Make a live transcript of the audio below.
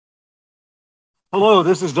Hello,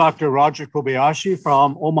 this is Dr. Roger Kobayashi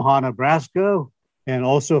from Omaha, Nebraska, and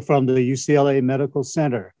also from the UCLA Medical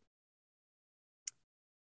Center.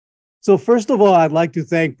 So first of all, I'd like to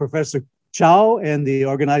thank Professor Chow and the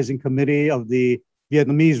organizing committee of the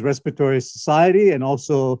Vietnamese Respiratory Society, and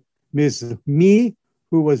also Ms. Mi,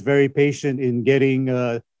 who was very patient in getting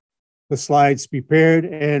the slides prepared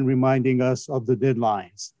and reminding us of the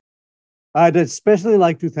deadlines. I'd especially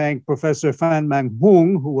like to thank Professor Phan Mang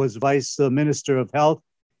Hung, who was Vice Minister of Health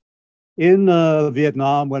in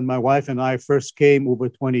Vietnam when my wife and I first came over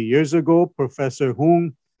 20 years ago. Professor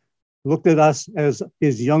Hung looked at us as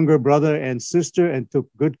his younger brother and sister and took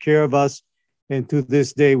good care of us. And to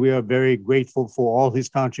this day, we are very grateful for all his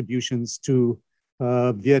contributions to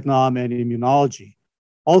Vietnam and immunology.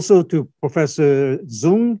 Also to Professor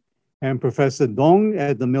Zung and Professor Dong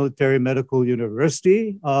at the Military Medical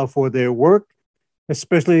University for their work,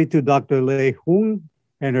 especially to Dr. Lê Hung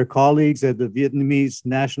and her colleagues at the Vietnamese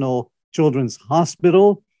National Children's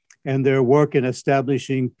Hospital and their work in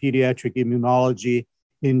establishing pediatric immunology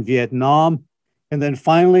in Vietnam. And then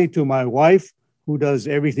finally to my wife, who does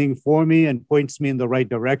everything for me and points me in the right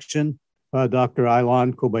direction, Dr.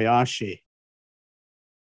 Ailan Kobayashi.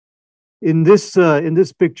 In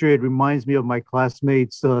this picture, it reminds me of my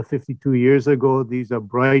classmates 52 years ago. These are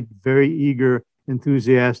bright, very eager,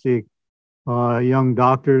 enthusiastic young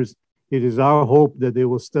doctors. It is our hope that they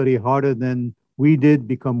will study harder than we did,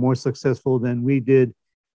 become more successful than we did.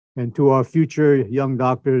 And to our future young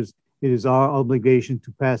doctors, it is our obligation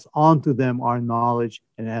to pass on to them our knowledge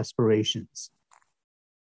and aspirations.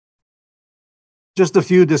 Just a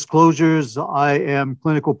few disclosures. I am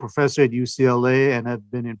clinical professor at UCLA and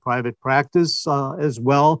have been in private practice as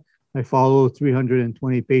well. I follow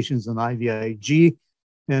 320 patients on IVIG,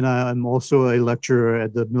 and I'm also a lecturer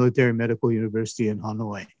at the Military Medical University in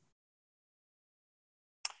Hanoi.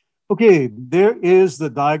 Okay, there is the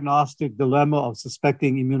diagnostic dilemma of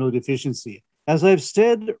suspecting immunodeficiency. As I've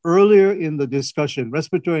said earlier in the discussion,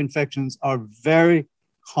 respiratory infections are very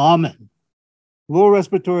common. Lower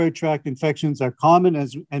respiratory tract infections are common,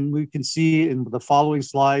 and we can see in the following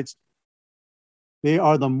slides. They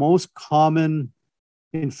are the most common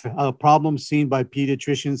problems seen by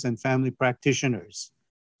pediatricians and family practitioners.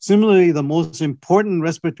 Similarly, the most important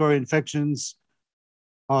respiratory infections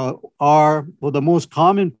the most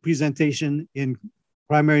common presentation in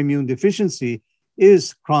primary immune deficiency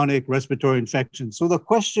is chronic respiratory infection. So the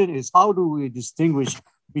question is, how do we distinguish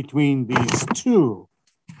between these two?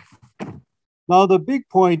 Now, the big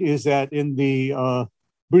point is that in the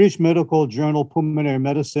British Medical Journal Pulmonary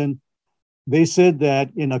Medicine, they said that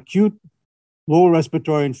in acute lower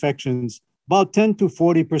respiratory infections, about 10 to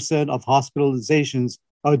 40% of hospitalizations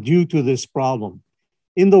are due to this problem.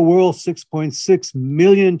 In the world, 6.6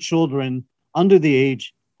 million children under the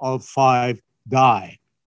age of 5 die.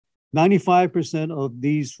 95% of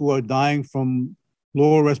these who are dying from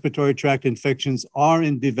lower respiratory tract infections are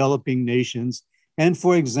in developing nations. And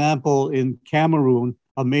for example, in Cameroon,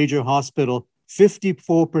 a major hospital,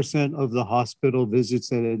 54% of the hospital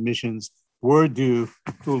visits and admissions were due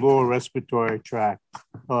to lower respiratory tract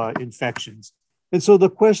infections. And so the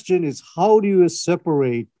question is, how do you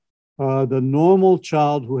separate the normal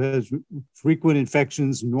child who has frequent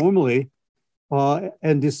infections normally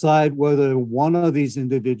and decide whether one of these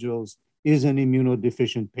individuals is an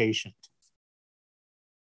immunodeficient patient?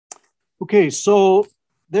 Okay, so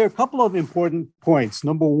there are a couple of important points.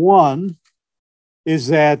 Number one is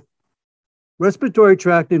that respiratory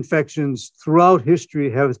tract infections throughout history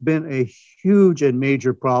have been a huge and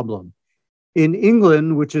major problem. In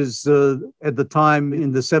England, which is at the time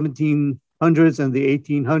in the 1700s and the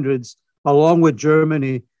 1800s, along with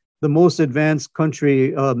Germany, the most advanced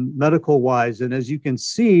country medical-wise. And as you can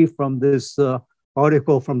see from this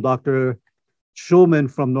article from Dr. Schulman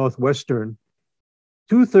from Northwestern,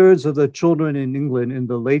 2/3 of the children in England in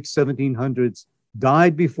the late 1700s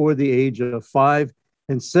died before the age of 5,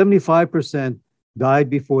 and 75% died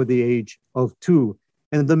before the age of 2.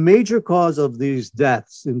 And the major cause of these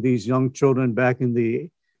deaths in these young children back in the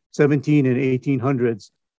 17 and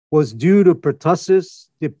 1800s was due to pertussis,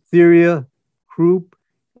 diphtheria, croup,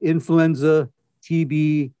 influenza,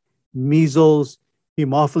 TB, measles,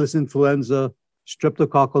 Haemophilus influenza,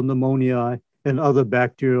 streptococcal pneumonia, and other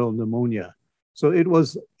bacterial pneumonia. So it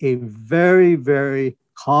was a very, very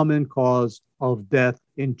common cause of death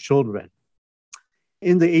in children.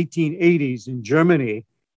 In the 1880s in Germany,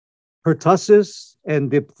 pertussis and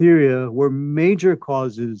diphtheria were major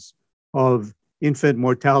causes of infant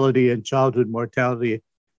mortality and childhood mortality,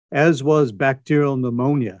 as was bacterial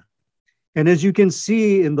pneumonia. And as you can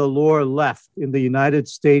see in the lower left, in the United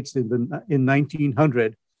States in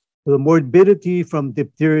 1900, The morbidity from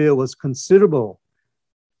diphtheria was considerable,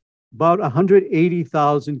 about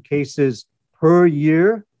 180,000 cases per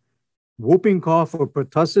year. Whooping cough or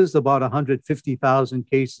pertussis, about 150,000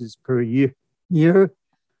 cases per year.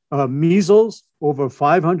 Measles, over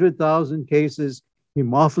 500,000 cases.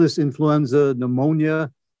 Haemophilus influenza,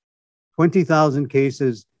 pneumonia, 20,000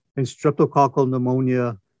 cases. And streptococcal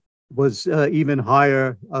pneumonia was even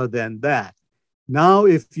higher than that. Now,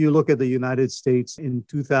 if you look at the United States in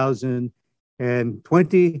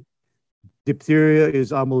 2020, diphtheria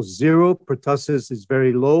is almost zero. Pertussis is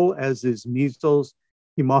very low, as is measles.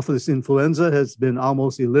 Haemophilus influenza has been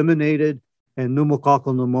almost eliminated, and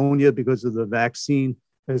pneumococcal pneumonia, because of the vaccine,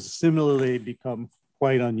 has similarly become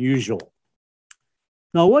quite unusual.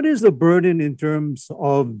 Now, what is the burden in terms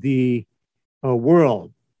of the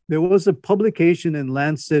world? There was a publication in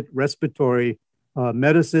Lancet Respiratory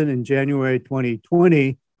Medicine in January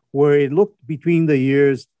 2020, where it looked between the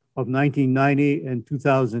years of 1990 and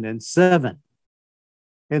 2007.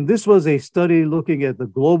 And this was a study looking at the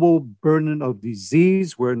global burden of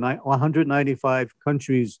disease, where 195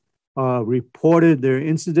 countries reported their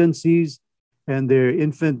incidences and their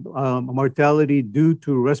infant mortality due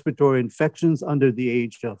to respiratory infections under the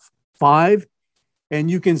age of 5. And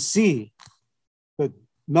you can see the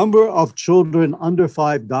number of children under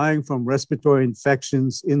 5 dying from respiratory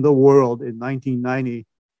infections in the world in 1990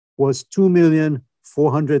 was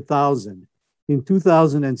 2,400,000. In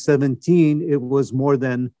 2017, it was more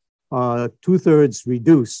than 2/3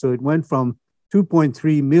 reduced. So it went from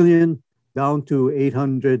 2.3 million down to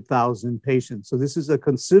 800,000 patients. So this is a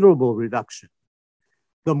considerable reduction.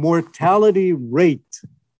 The mortality rate,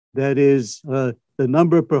 that is the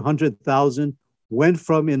number per 100,000, went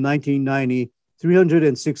from, in 1990,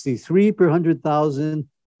 363 per 100,000,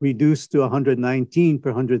 reduced to 119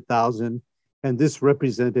 per 100,000. And this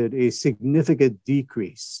represented a significant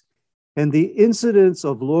decrease. And the incidence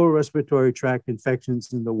of lower respiratory tract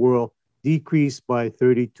infections in the world decreased by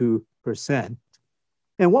 32%.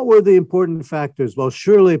 And what were the important factors? Well,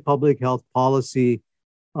 surely public health policy,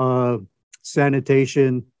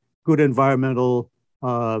 sanitation, good environmental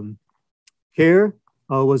care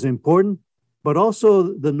was important, but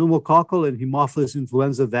also the pneumococcal and Haemophilus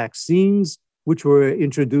influenza vaccines, which were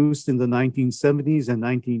introduced in the 1970s and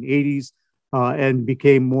 1980s and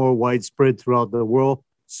became more widespread throughout the world,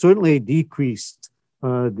 certainly decreased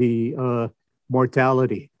the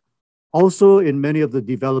mortality. Also, in many of the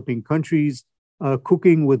developing countries,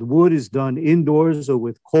 cooking with wood is done indoors or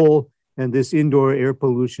with coal, and this indoor air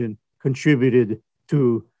pollution contributed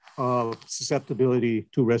to susceptibility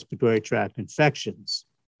to respiratory tract infections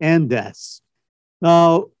and deaths.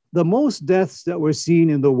 Now, the most deaths that were seen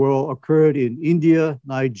in the world occurred in India,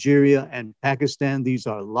 Nigeria, and Pakistan. These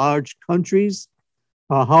are large countries.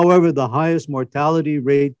 However, the highest mortality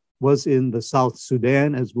rate was in the South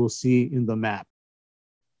Sudan, as we'll see in the map.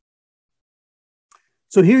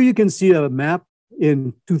 So here you can see a map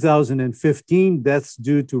in 2015, deaths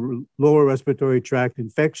due to lower respiratory tract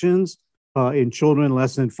infections in children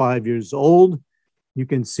less than 5 years old. You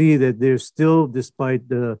can see that there's still, despite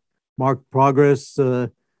the marked progress,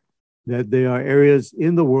 that there are areas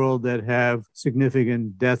in the world that have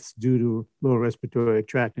significant deaths due to lower respiratory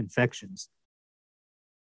tract infections.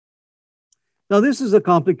 Now, this is a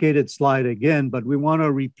complicated slide again, but we want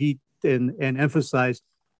to repeat and emphasize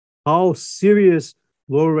how serious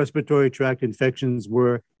lower respiratory tract infections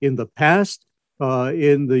were in the past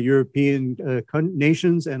in the European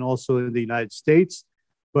nations and also in the United States,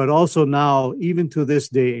 but also now, even to this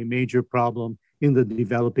day, a major problem in the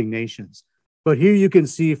developing nations. But here you can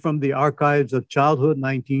see from the Archives of Childhood,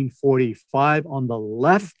 1945 on the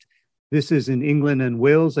left. This is in England and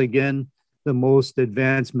Wales, again, the most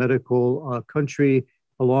advanced medical country,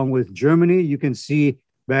 along with Germany. You can see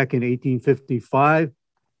back in 1855,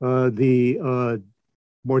 the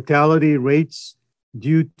mortality rates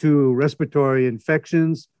due to respiratory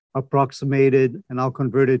infections approximated, and I'll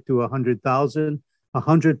convert it to 100,000,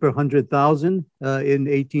 100 per 100,000 in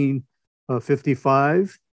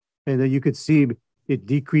 1855. And then you could see it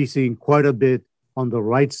decreasing quite a bit on the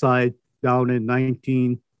right side down in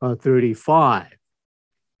 1935.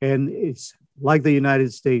 And it's like the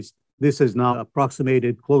United States, this is now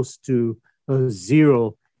approximated close to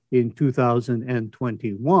zero in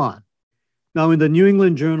 2021. Now, in the New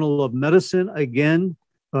England Journal of Medicine, again,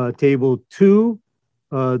 table 2,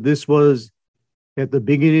 this was at the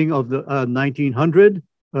beginning of the 1900.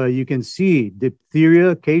 You can see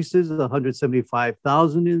diphtheria cases,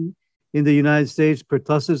 175,000 in the United States,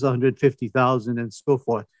 pertussis, 150,000, and so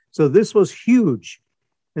forth. So this was huge.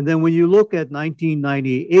 And then when you look at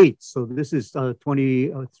 1998, so this is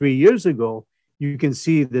 23 years ago, you can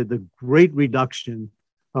see that the great reduction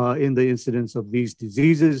in the incidence of these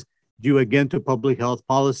diseases due again to public health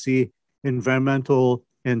policy, environmental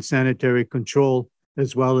and sanitary control,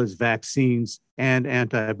 as well as vaccines and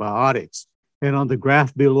antibiotics. And on the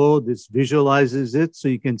graph below, this visualizes it. So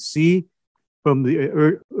you can see from the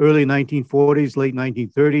early 1940s, late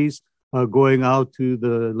 1930s, going out to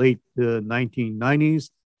the late 1990s,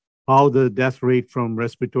 how the death rate from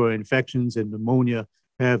respiratory infections and pneumonia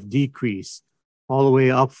have decreased, all the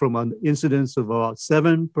way up from an incidence of about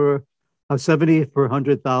 70 per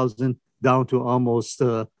 100,000 down to almost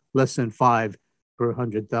less than 5 per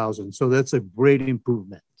 100,000. So that's a great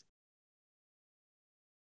improvement.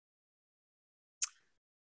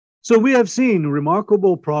 So we have seen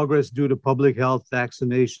remarkable progress due to public health,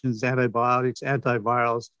 vaccinations, antibiotics,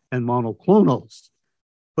 antivirals, and monoclonals.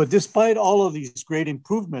 But despite all of these great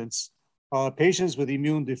improvements, patients with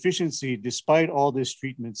immune deficiency, despite all this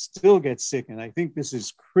treatment, still get sick. And I think this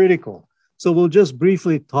is critical. So we'll just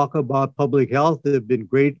briefly talk about public health. There have been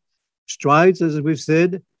great strides, as we've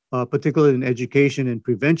said, particularly in education and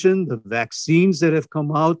prevention. The vaccines that have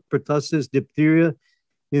come out, pertussis, diphtheria,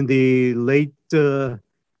 in the late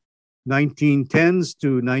 1910s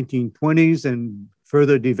to 1920s, and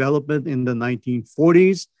further development in the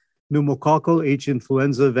 1940s. Pneumococcal H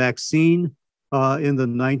influenza vaccine in the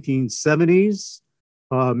 1970s,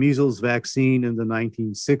 measles vaccine in the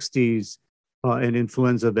 1960s, and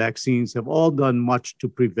influenza vaccines have all done much to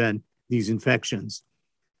prevent these infections.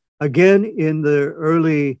 Again, in the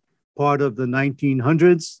early part of the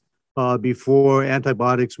 1900s, before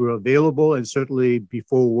antibiotics were available, and certainly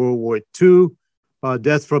before World War II,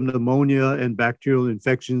 death from pneumonia and bacterial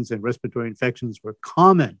infections and respiratory infections were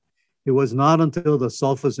common. It was not until the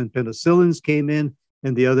sulfurs and penicillins came in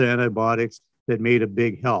and the other antibiotics that made a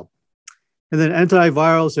big help. And then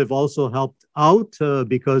antivirals have also helped out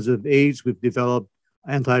because of AIDS. We've developed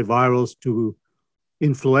antivirals to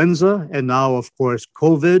influenza and now, of course,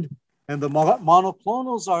 COVID. And the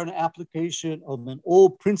monoclonals are an application of an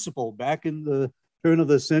old principle back in the turn of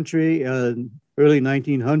the century, early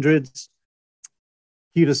 1900s.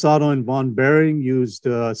 Kitasato and von Behring used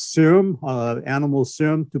serum, animal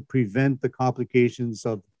serum, to prevent the complications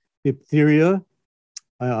of diphtheria,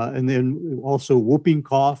 and then also whooping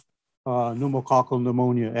cough, pneumococcal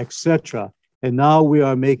pneumonia, etc. And now we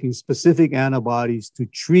are making specific antibodies to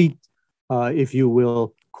treat, if you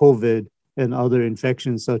will, COVID and other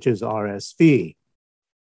infections such as RSV.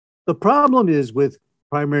 The problem is with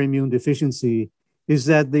primary immune deficiency is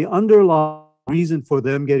that the underlying reason for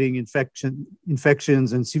them getting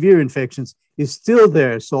infections and severe infections is still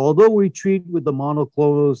there. So although we treat with the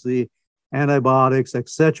monoclonals, the antibiotics,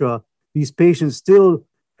 etc., these patients still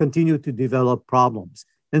continue to develop problems.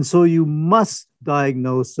 And so you must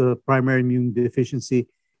diagnose a primary immune deficiency.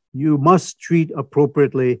 You must treat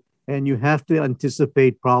appropriately, and you have to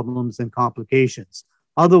anticipate problems and complications.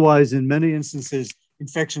 Otherwise, in many instances,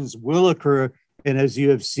 infections will occur. And as you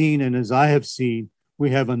have seen, and as I have seen, we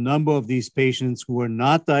have a number of these patients who are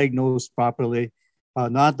not diagnosed properly,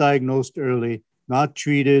 not diagnosed early, not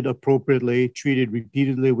treated appropriately, treated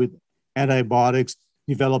repeatedly with antibiotics,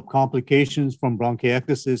 develop complications from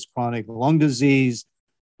bronchiectasis, chronic lung disease,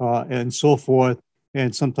 and so forth,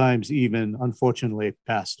 and sometimes even, unfortunately,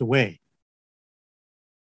 passed away.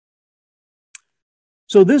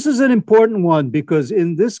 So this is an important one because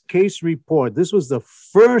in this case report, this was the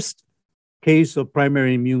first case of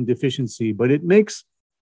primary immune deficiency, but it makes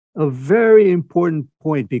a very important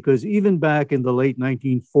point because even back in the late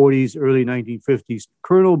 1940s, early 1950s,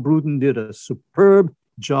 Colonel Bruton did a superb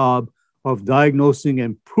job of diagnosing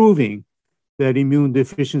and proving that immune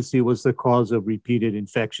deficiency was the cause of repeated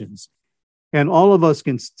infections. And all of us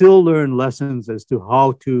can still learn lessons as to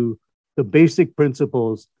how to, the basic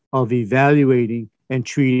principles of evaluating and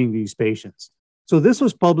treating these patients. So this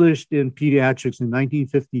was published in Pediatrics in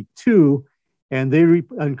 1952,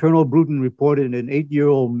 and Colonel Bruton reported an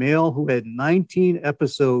 8-year-old male who had 19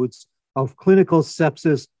 episodes of clinical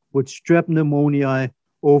sepsis with strep pneumoniae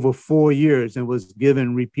over 4 years and was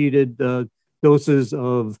given repeated doses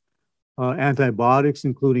of antibiotics,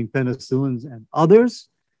 including penicillins and others.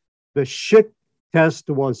 The Schick test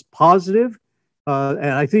was positive,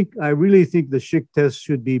 and I really think the Schick test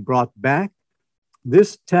should be brought back.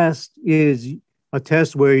 This test is a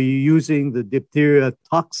test where you're using the diphtheria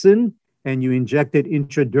toxin and you inject it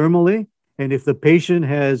intradermally. And if the patient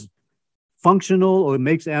has functional or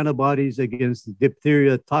makes antibodies against the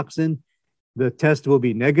diphtheria toxin, the test will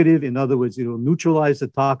be negative. In other words, it will neutralize the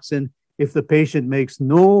toxin. If the patient makes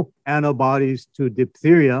no antibodies to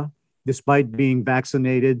diphtheria, despite being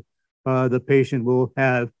vaccinated, the patient will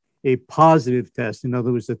have a positive test. In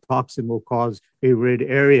other words, the toxin will cause a red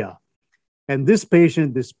area. And this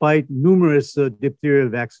patient, despite numerous diphtheria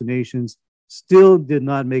vaccinations, still did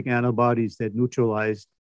not make antibodies that neutralized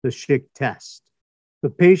the Schick test. The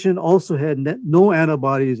patient also had no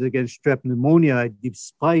antibodies against strep pneumonia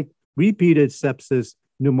despite repeated sepsis,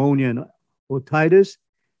 pneumonia, and otitis.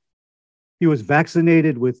 He was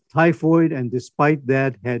vaccinated with typhoid and despite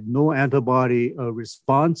that had no antibody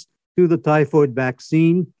response to the typhoid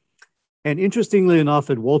vaccine. And interestingly enough,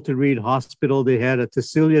 at Walter Reed Hospital, they had a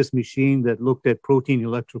Tecilius machine that looked at protein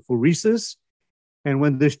electrophoresis. And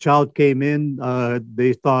when this child came in,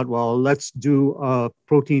 they thought, well, let's do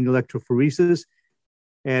protein electrophoresis.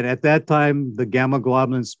 And at that time, the gamma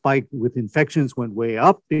globulin spike with infections went way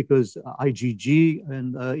up because IgG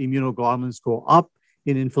and immunoglobulins go up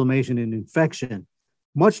in inflammation and infection.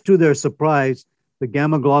 Much to their surprise, the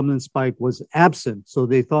gamma globulin spike was absent. So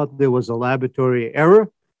they thought there was a laboratory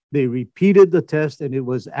error. They repeated the test and it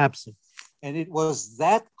was absent. And it was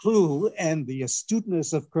that clue and the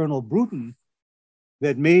astuteness of Colonel Bruton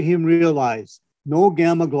that made him realize no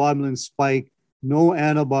gamma globulin spike, no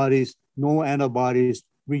antibodies,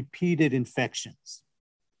 repeated infections.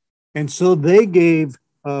 And so they gave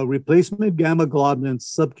replacement gamma globulin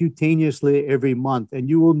subcutaneously every month. And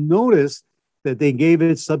you will notice that they gave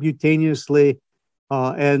it subcutaneously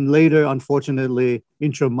and later, unfortunately,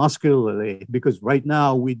 intramuscularly, because right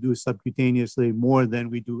now we do subcutaneously more than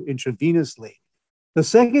we do intravenously. The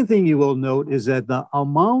second thing you will note is that the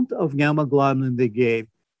amount of gamma globulin they gave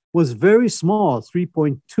was very small,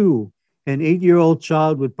 3.2. An 8-year-old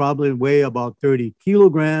child would probably weigh about 30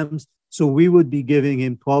 kilograms. So we would be giving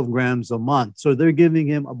him 12 grams a month. So they're giving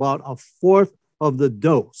him about a fourth of the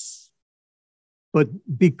dose. But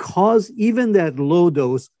because even that low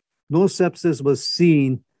dose, no sepsis was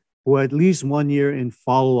seen for at least 1 year in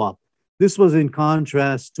follow-up. This was in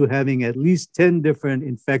contrast to having at least 10 different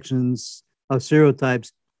infections of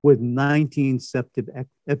serotypes with 19 septic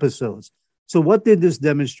episodes. So what did this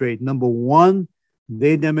demonstrate? Number one,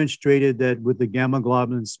 they demonstrated that with the gamma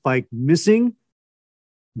globulin spike missing,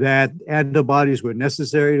 that antibodies were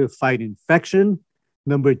necessary to fight infection.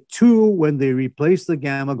 Number two, when they replaced the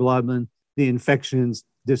gamma globulin, the infections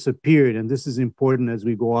disappeared. And this is important as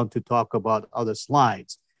we go on to talk about other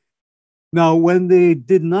slides. Now, when they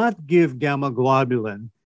did not give gamma globulin,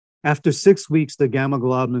 after 6 weeks, the gamma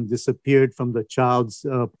globulin disappeared from the child's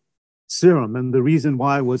serum. And the reason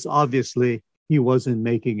why was obviously he wasn't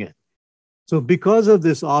making it. So because of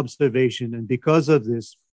this observation and because of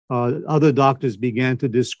this, other doctors began to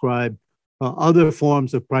describe other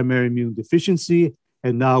forms of primary immune deficiency.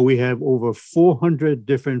 And now we have over 400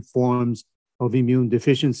 different forms of immune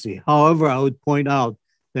deficiency. However, I would point out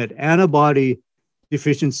that antibody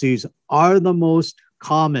deficiencies are the most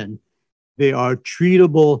common. They are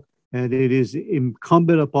treatable, and it is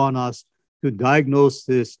incumbent upon us to diagnose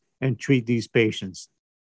this and treat these patients.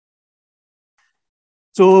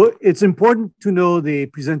 So it's important to know the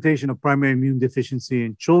presentation of primary immune deficiency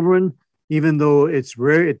in children. Even though it's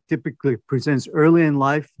rare, it typically presents early in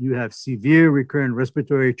life. You have severe recurrent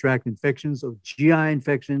respiratory tract infections or GI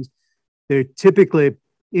infections. They're typically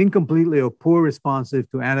incompletely or poor responsive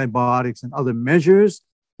to antibiotics and other measures.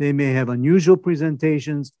 They may have unusual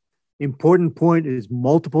presentations. Important point is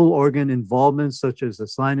multiple organ involvement, such as the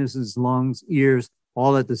sinuses, lungs, ears,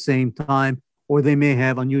 all at the same time, or they may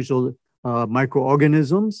have unusual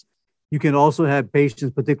microorganisms. You can also have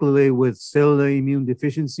patients, particularly with cellular immune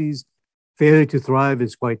deficiencies. Failure to thrive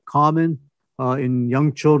is quite common in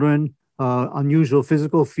young children. Unusual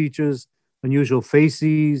physical features, unusual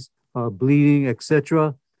faces, bleeding,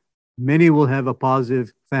 etc. Many will have a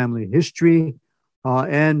positive family history.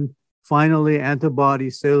 And finally,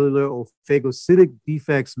 antibody, cellular, or phagocytic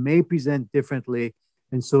defects may present differently.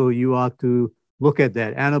 And so you ought to look at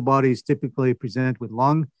that. Antibodies typically present with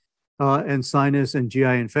lung and sinus and GI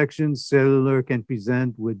infections. Cellular can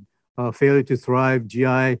present with failure to thrive,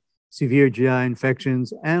 GI, severe GI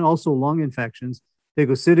infections, and also lung infections.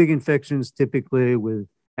 Phagocytic infections typically with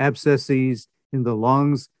abscesses in the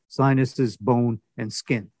lungs, sinuses, bone, and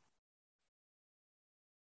skin.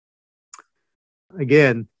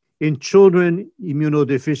 Again, in children,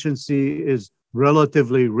 immunodeficiency is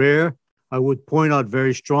relatively rare. I would point out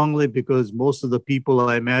very strongly because most of the people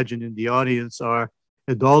I imagine in the audience are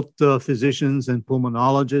adult physicians and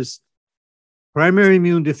pulmonologists. Primary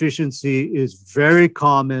immune deficiency is very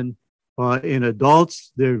common in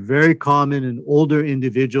adults. They're very common in older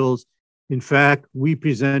individuals. In fact, we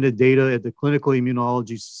presented data at the Clinical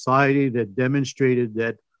Immunology Society that demonstrated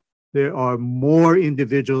that there are more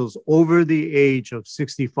individuals over the age of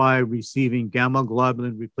 65 receiving gamma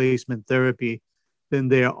globulin replacement therapy than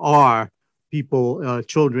there are people,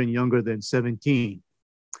 children younger than 17.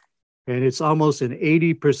 And it's almost an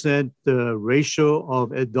 80% ratio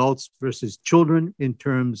of adults versus children in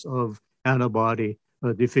terms of antibody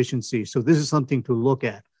deficiency. So this is something to look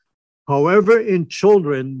at. However, in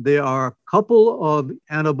children, there are a couple of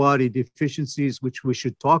antibody deficiencies which we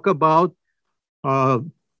should talk about.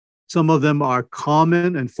 Some of them are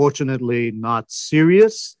common and fortunately not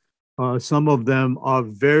serious. Some of them are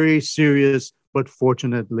very serious, but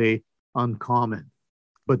fortunately uncommon.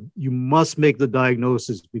 But you must make the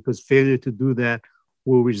diagnosis because failure to do that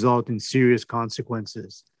will result in serious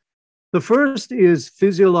consequences. The first is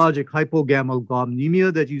physiologic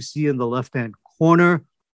hypogammaglobulinemia that you see in the left-hand corner.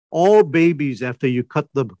 All babies, after you cut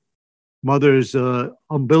the mother's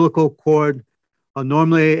umbilical cord,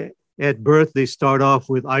 normally at birth, they start off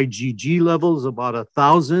with IgG levels about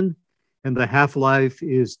 1,000, and the half-life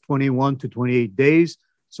is 21 to 28 days.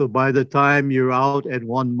 So by the time you're out at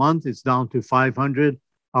 1 month, it's down to 500.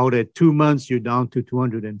 Out at 2 months, you're down to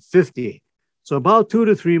 250. So about 2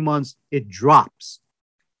 to 3 months, it drops.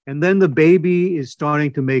 And then the baby is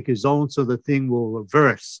starting to make his own, so the thing will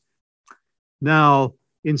reverse. Now,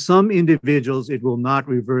 in some individuals, it will not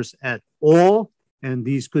reverse at all. And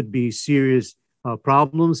these could be serious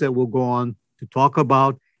problems that we'll go on to talk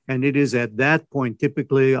about. And it is at that point,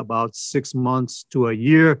 typically about 6 months to a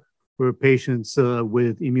year, where patients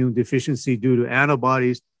with immune deficiency due to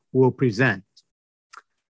antibodies will present.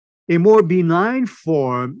 A more benign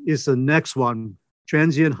form is the next one,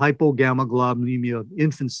 transient hypogammaglobulinemia of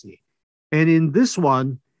infancy. And in this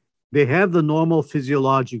one, they have the normal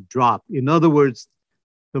physiologic drop. In other words,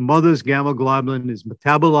 the mother's gamma globulin is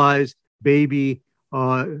metabolized, baby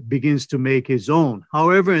begins to make his own.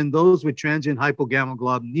 However, in those with transient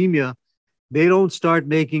hypogammaglobulinemia, they don't start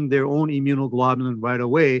making their own immunoglobulin right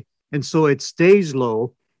away. And so it stays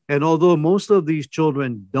low. And although most of these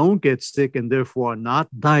children don't get sick and therefore are not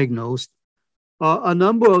diagnosed, a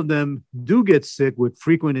number of them do get sick with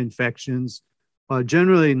frequent infections,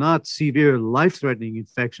 generally not severe life-threatening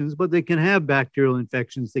infections, but they can have bacterial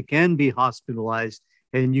infections. They can be hospitalized,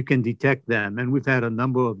 and you can detect them. And we've had a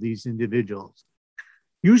number of these individuals.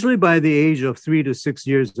 Usually by the age of 3 to 6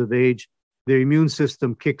 years of age, their immune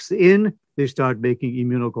system kicks in, they start making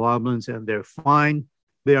immunoglobulins, and they're fine.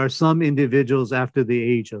 There are some individuals after the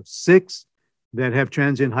age of 6 that have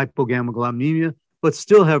transient hypogammaglobulinemia, but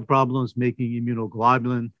still have problems making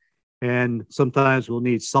immunoglobulin. And sometimes we'll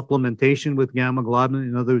need supplementation with gamma globulin.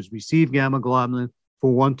 In other words, receive gamma globulin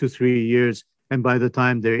for 1 to 3 years. And by the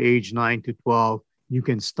time they're age 9 to 12, you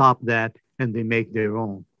can stop that and they make their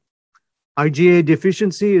own. IgA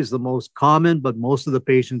deficiency is the most common, but most of the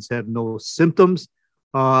patients have no symptoms.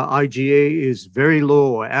 IgA is very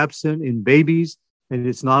low or absent in babies, and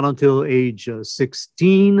it's not until age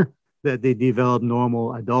 16 that they develop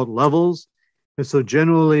normal adult levels. And so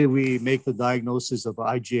generally, we make the diagnosis of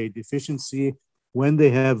IgA deficiency when they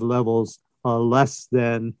have levels less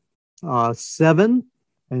than 7.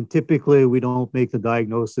 And typically, we don't make the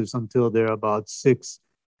diagnosis until they're about 6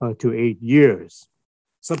 to 8 years.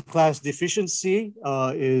 Subclass deficiency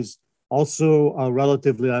is also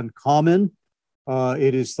relatively uncommon.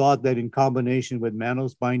 It is thought that in combination with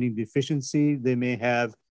mannose binding deficiency, they may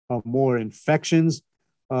have more infections.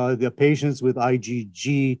 The patients with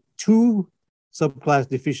IgG2 subclass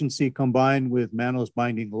deficiency combined with mannose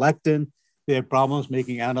binding lectin, they have problems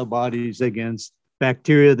making antibodies against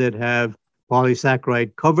bacteria that have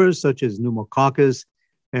polysaccharide covers, such as pneumococcus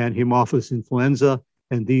and Haemophilus influenza.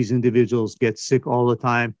 And these individuals get sick all the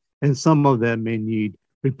time, and some of them may need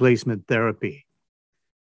replacement therapy.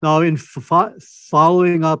 Now, in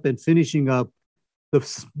following up and finishing up,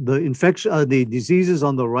 the diseases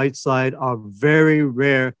on the right side are very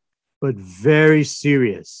rare, but very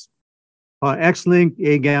serious. X-linked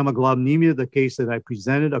agammaglobulinemia, the case that I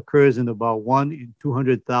presented, occurs in about 1 in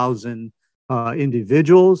 200,000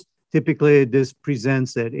 individuals. Typically, this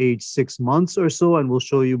presents at age 6 months or so, and we'll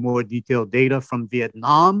show you more detailed data from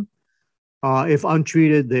Vietnam. If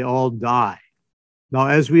untreated, they all die. Now,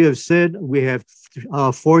 as we have said, we have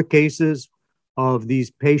 4 cases of these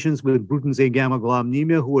patients with Bruton's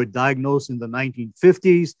agammaglobulinemia who were diagnosed in the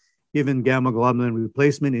 1950s, given gamma globulin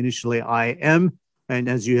replacement, initially IM. And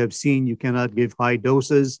as you have seen, you cannot give high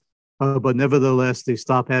doses, but nevertheless, they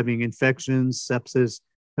stop having infections, sepsis,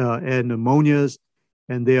 and pneumonias,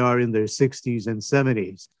 and they are in their 60s and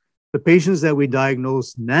 70s. The patients that we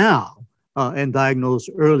diagnose now and diagnose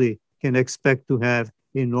early can expect to have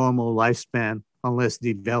a normal lifespan unless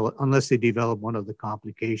they develop one of the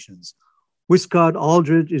complications.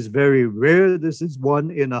 Wiskott-Aldrich is very rare. This is 1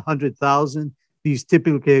 in 100,000. These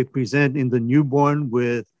typically present in the newborn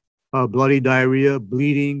with bloody diarrhea,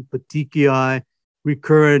 bleeding, petechiae,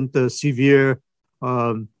 recurrent severe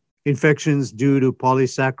infections due to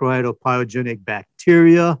polysaccharide or pyogenic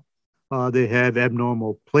bacteria. They have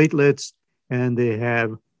abnormal platelets, and they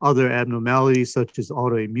have other abnormalities such as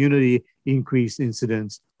autoimmunity, increased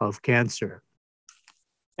incidence of cancer.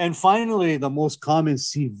 And finally, the most common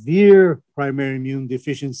severe primary immune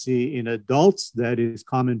deficiency in adults, that is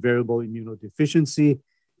common variable immunodeficiency,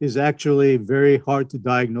 is actually very hard to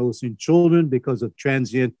diagnose in children because of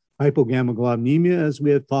transient hypogammaglobulinemia, as we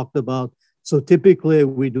have talked about. So typically,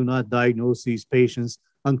 we do not diagnose these patients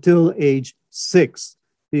until age 6.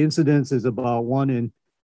 The incidence is about 1 in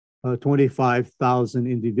 25,000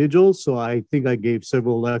 individuals. So I think I gave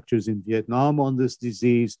several lectures in Vietnam on this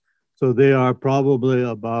disease. So there are probably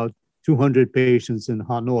about 200 patients in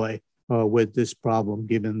Hanoi with this problem,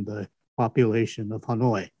 given the population of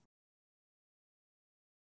Hanoi.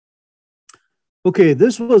 Okay,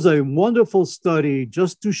 this was a wonderful study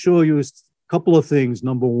just to show you a couple of things.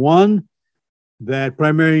 Number one, that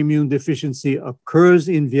primary immune deficiency occurs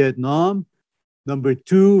in Vietnam. Number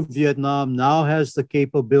two, Vietnam now has the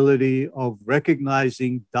capability of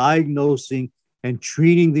recognizing, diagnosing, and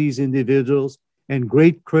treating these individuals. And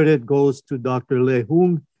great credit goes to Dr. Le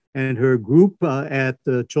Hung and her group at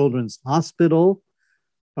the Children's Hospital.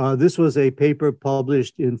 This was a paper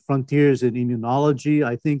published in Frontiers in Immunology,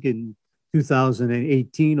 I think in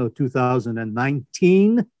 2018 or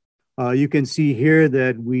 2019. You can see here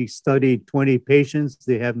that we studied 20 patients.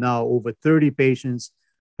 They have now over 30 patients.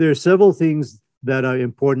 There are several things that are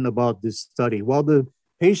important about this study. While the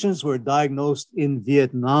patients were diagnosed in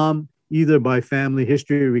Vietnam, either by family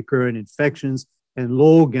history, recurrent infections, and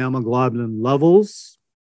low gamma globulin levels,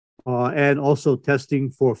 and also testing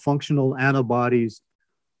for functional antibodies,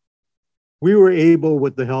 we were able,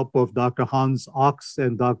 with the help of Dr. Hans Ochs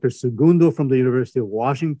and Dr. Segundo from the University of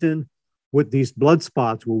Washington, with these blood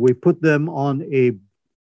spots, where we put them on a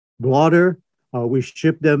blotter, we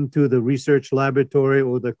shipped them to the research laboratory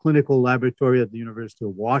or the clinical laboratory at the University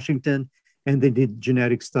of Washington, and they did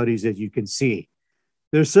genetic studies, as you can see.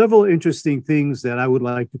 There are several interesting things that I would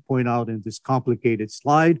like to point out in this complicated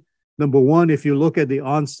slide. Number one, if you look at the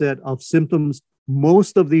onset of symptoms,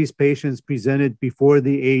 most of these patients presented before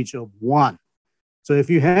the age of 1. So if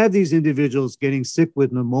you have these individuals getting sick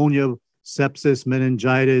with pneumonia, sepsis,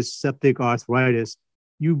 meningitis, septic arthritis,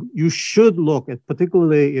 you should look at,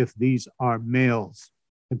 particularly if these are males,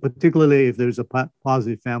 and particularly if there's a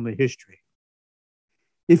positive family history.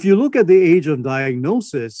 If you look at the age of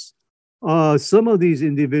diagnosis, some of these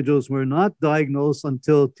individuals were not diagnosed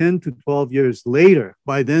until 10 to 12 years later.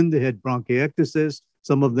 By then, they had bronchiectasis.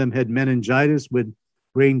 Some of them had meningitis with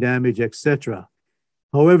brain damage, etc.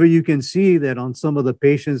 However, you can see that on some of the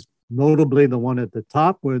patients, notably the one at the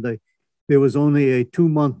top, where there was only a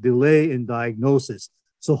 2-month delay in diagnosis.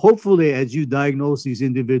 So hopefully, as you diagnose these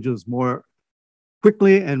individuals more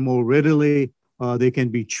quickly and more readily, they can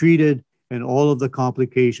be treated and all of the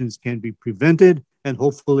complications can be prevented. And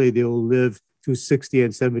hopefully they will live to 60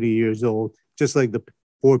 and 70 years old, just like the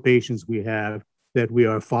 4 patients we have that we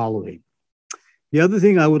are following. The other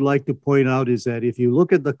thing I would like to point out is that if you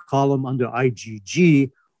look at the column under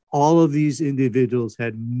IgG, all of these individuals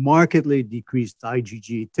had markedly decreased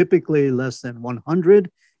IgG, typically less than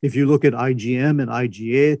 100. If you look at IgM and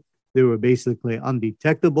IgA, they were basically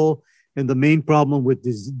undetectable. And the main problem with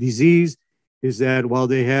this disease is that while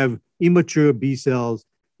they have immature B cells,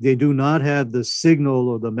 they do not have the signal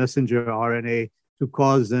or the messenger RNA to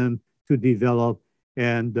cause them to develop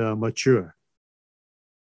and mature.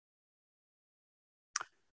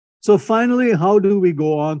 So finally, how do we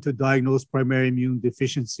go on to diagnose primary immune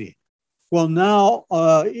deficiency? Well, now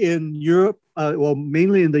in Europe, well,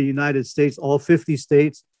 mainly in the United States, all 50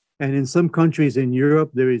 states, and in some countries in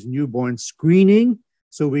Europe, there is newborn screening.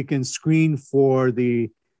 So we can screen for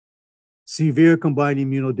the severe combined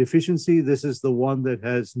immunodeficiency. This is the one that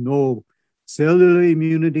has no cellular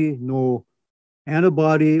immunity, no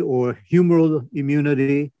antibody or humoral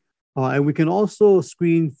immunity. And we can also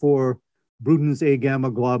screen for Bruton's A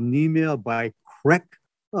gamma globulinemia by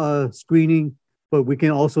CREC screening, but we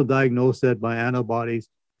can also diagnose that by antibodies.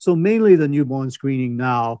 So mainly the newborn screening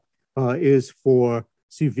now is for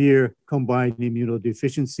severe combined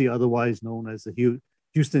immunodeficiency, otherwise known as the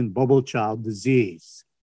Houston bubble child disease.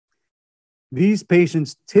 These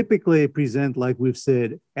patients typically present, like we've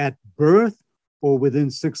said, at birth or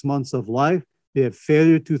within 6 months of life. They have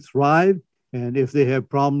failure to thrive, and if they have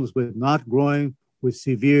problems with not growing, with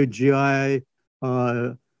severe GI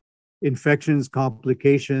infections,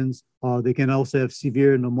 complications, they can also have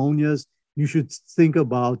severe pneumonias. You should think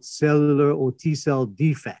about cellular or T-cell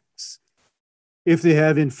defects. If they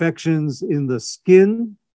have infections in the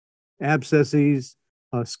skin, abscesses,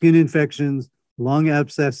 skin infections, lung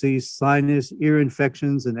abscesses, sinus, ear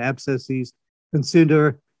infections, and abscesses,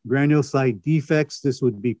 consider granulocyte defects. This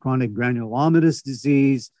would be chronic granulomatous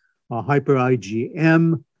disease, hyper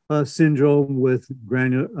IgM syndrome with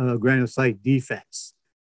granulocyte defects.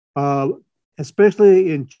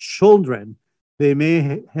 Especially in children, they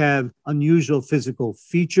may have unusual physical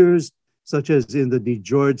features, such as in the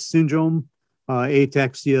DiGeorge syndrome,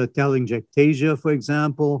 ataxia telangiectasia, for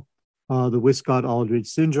example, the Wiskott-Aldrich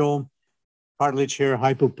syndrome, cartilage hair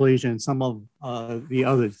hypoplasia, and some of the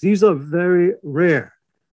others. These are very rare.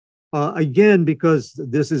 Again, because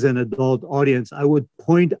this is an adult audience, I would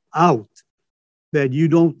point out that you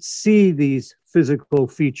don't see these physical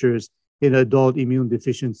features in adult immune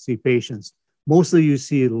deficiency patients. Mostly you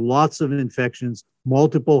see lots of infections,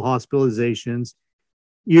 multiple hospitalizations,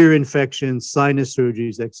 ear infections, sinus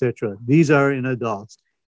surgeries, etc. These are in adults.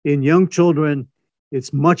 In young children,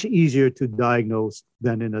 it's much easier to diagnose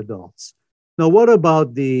than in adults. Now, what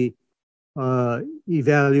about the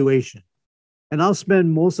evaluation? And I'll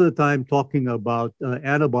spend most of the time talking about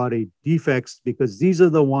antibody defects because these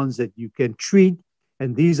are the ones that you can treat,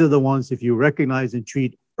 and these are the ones, if you recognize and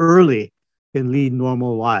treat early, can lead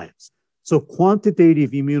normal lives. So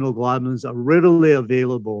quantitative immunoglobulins are readily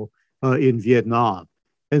available in Vietnam.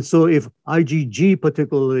 And so if IgG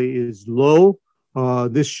particularly is low,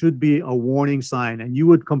 this should be a warning sign. And you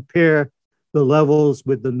would compare the levels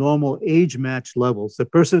with the normal age match levels. The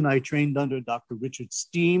person I trained under, Dr. Richard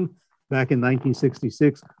Steam, back in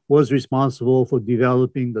 1966, was responsible for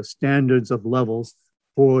developing the standards of levels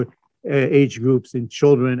for age groups in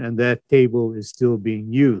children, and that table is still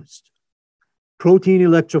being used. Protein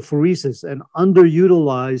electrophoresis, an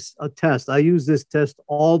underutilized test. I use this test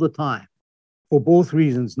all the time for both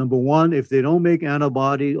reasons. Number one, if they don't make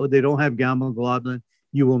antibody or they don't have gamma globulin,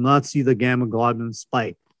 you will not see the gamma globulin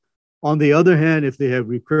spike. On the other hand, if they have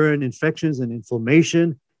recurrent infections and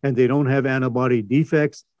inflammation and they don't have antibody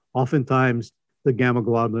defects, oftentimes the gamma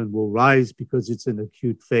globulin will rise because it's an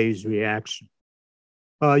acute phase reaction.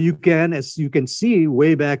 As you can see,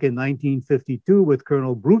 way back in 1952 with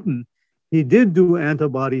Colonel Bruton, he did do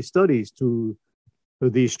antibody studies to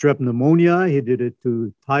the strep pneumonia. He did it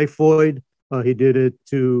to typhoid. He did it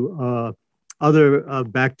to other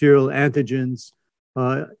bacterial antigens,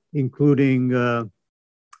 including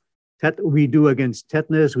we do against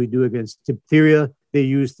tetanus, we do against diphtheria. They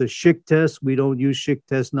use the Schick test. We don't use Schick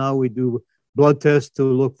test now. We do blood tests to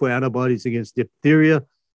look for antibodies against diphtheria.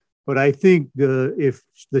 But I think if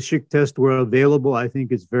the Schick test were available, I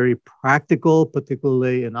think it's very practical,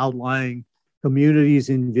 particularly in outlying communities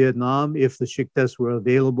in Vietnam. If the Schick tests were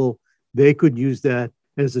available, they could use that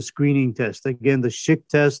as a screening test. Again, the Schick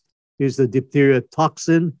test is the diphtheria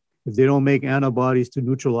toxin. If they don't make antibodies to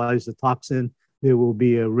neutralize the toxin, there will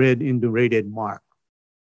be a red indurated mark.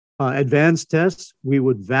 Advanced tests, we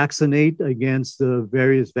would vaccinate against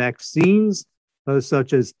various vaccines,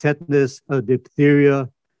 such as tetanus, diphtheria,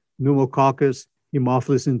 pneumococcus,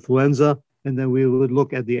 Haemophilus influenza, and then we would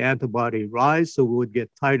look at the antibody rise. So we would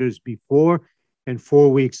get titers before and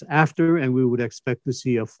 4 weeks after, and we would expect to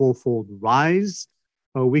see a fourfold rise.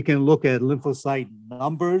 We can look at lymphocyte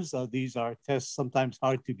numbers. These are tests sometimes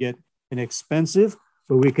hard to get and expensive,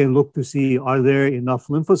 but we can look to see, are there enough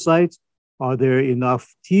lymphocytes? Are there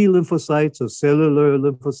enough T lymphocytes or cellular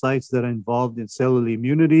lymphocytes that are involved in cellular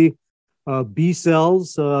immunity? B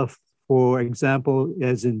cells, for example,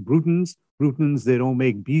 as in Bruton's, they don't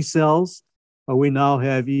make B cells. We now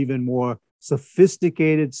have even more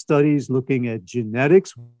sophisticated studies looking at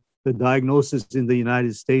genetics. The diagnosis in the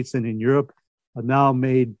United States and in Europe are now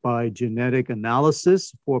made by genetic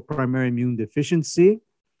analysis for primary immune deficiency.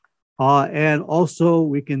 And also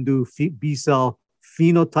we can do B cell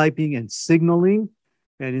phenotyping and signaling.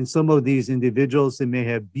 And in some of these individuals, they may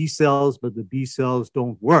have B cells, but the B cells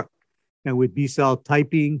don't work. And with B cell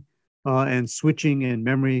typing and switching and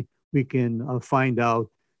memory, we can find out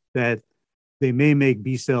that they may make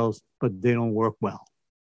B cells, but they don't work well.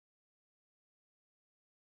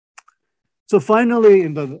 So finally,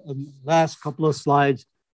 in the last couple of slides,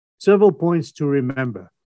 several points to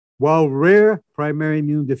remember. While rare primary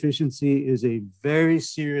immune deficiency is a very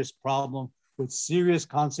serious problem with serious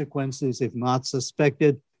consequences if not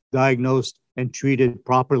suspected, diagnosed, and treated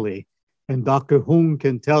properly. And Dr. Hung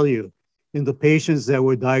can tell you, in the patients that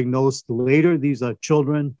were diagnosed later, these are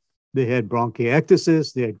children, they had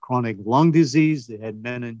bronchiectasis, they had chronic lung disease, they had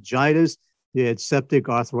meningitis, they had septic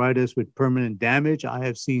arthritis with permanent damage. I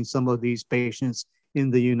have seen some of these patients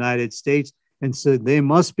in the United States. And so they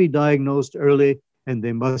must be diagnosed early and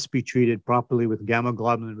they must be treated properly with gamma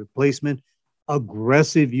globulin replacement.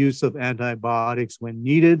 aggressive use of antibiotics when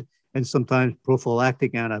needed, and sometimes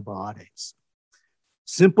prophylactic antibiotics.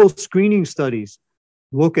 Simple screening studies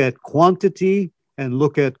look at quantity and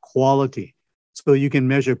look at quality. So you can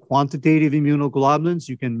measure quantitative immunoglobulins,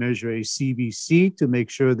 you can measure a CBC to make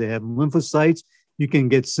sure they have lymphocytes. You can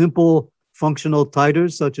get simple functional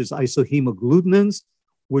titers such as isohemagglutinins,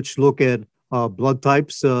 which look at blood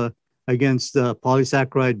types against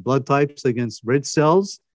polysaccharide blood types against red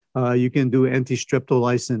cells. You can do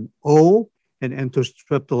anti-streptolysin O and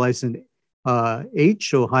anti-streptolysin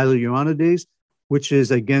H, or hyaluronidase, which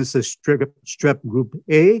is against the strep group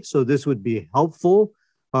A. So this would be helpful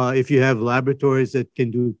if you have laboratories that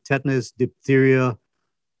can do tetanus, diphtheria,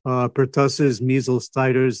 pertussis, measles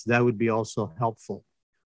titers. That would be also helpful.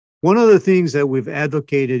 One of the things that we've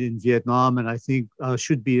advocated in Vietnam, and I think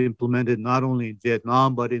should be implemented not only in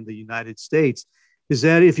Vietnam, but in the United States, is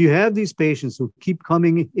that if you have these patients who keep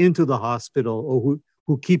coming into the hospital, or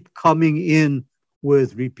who keep coming in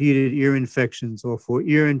with repeated ear infections, or for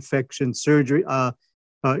ear infection surgery,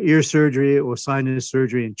 ear surgery or sinus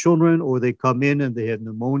surgery in children, or they come in and they have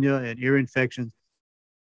pneumonia and ear infections,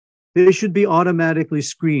 they should be automatically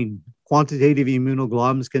screened. Quantitative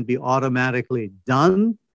immunoglobulins can be automatically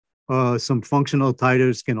done. Some functional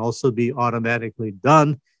titers can also be automatically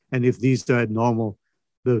done. And if these are abnormal,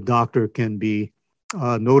 the doctor can be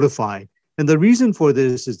notified. And the reason for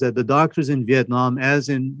this is that the doctors in Vietnam, as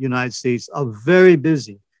in the United States, are very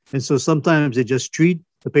busy. And so sometimes they just treat,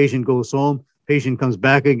 the patient goes home, patient comes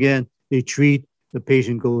back again, they treat, the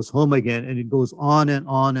patient goes home again, and it goes on and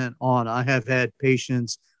on and on. I have had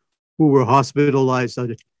patients who were hospitalized,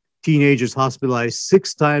 teenagers hospitalized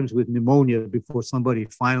 6 times with pneumonia before somebody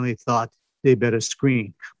finally thought they better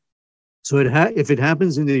screen. So if it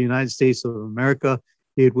happens in the United States of America,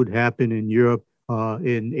 it would happen in Europe,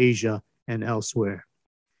 in Asia, and elsewhere.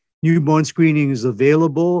 Newborn screening is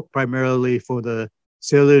available primarily for the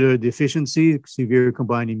cellular deficiency, severe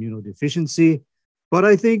combined immunodeficiency. But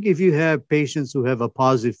I think if you have patients who have a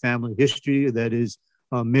positive family history, that is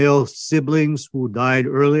male siblings who died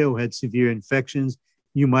early or had severe infections,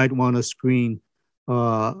 you might want to screen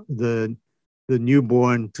the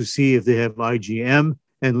newborn to see if they have IgM,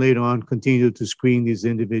 and later on continue to screen these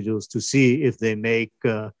individuals to see if they make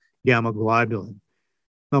gamma globulin.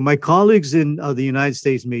 Now, my colleagues in the United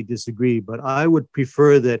States may disagree, but I would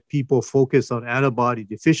prefer that people focus on antibody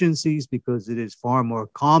deficiencies because it is far more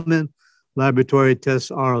common. Laboratory tests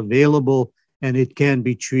are available and it can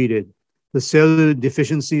be treated. The cellular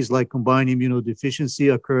deficiencies like combined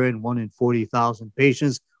immunodeficiency occur in 1 in 40,000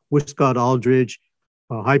 patients. Wiskott-Aldrich,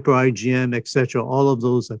 hyper-IgM, etc. All of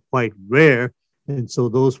those are quite rare, and so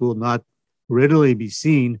those will not readily be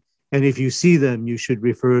seen. And if you see them, you should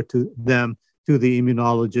refer to them to the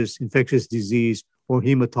immunologist, infectious disease, or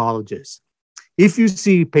hematologist. If you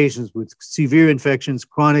see patients with severe infections,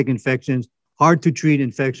 chronic infections, hard to treat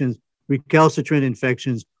infections, recalcitrant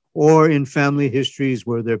infections, or in family histories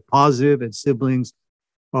where they're positive and siblings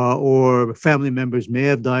or family members may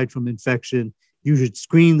have died from infection, you should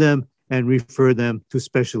screen them and refer them to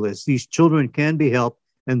specialists. These children can be helped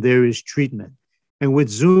and there is treatment. And with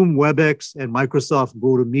Zoom, WebEx, and Microsoft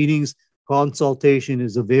GoToMeetings, consultation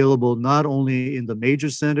is available not only in the major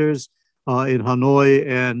centers in Hanoi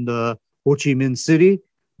and Ho Chi Minh City,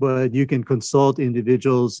 but you can consult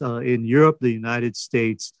individuals in Europe, the United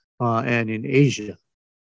States, and in Asia.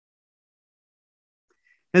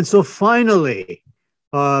 And so finally,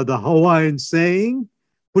 the Hawaiian saying,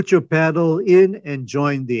 put your paddle in and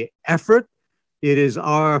join the effort. It is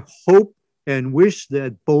our hope and wish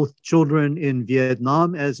that both children in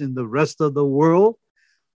Vietnam as in the rest of the world,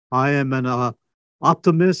 I am an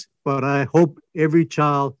optimist, but I hope every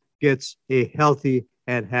child gets a healthy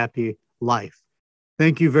and happy life.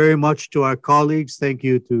 Thank you very much to our colleagues. Thank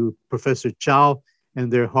you to Professor Chow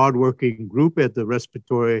and their hardworking group at the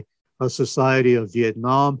Respiratory Society of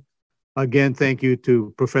Vietnam. Again, thank you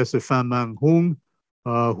to Professor Pham Mang Hung,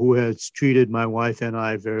 who has treated my wife and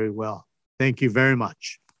I very well. Thank you very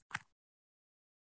much.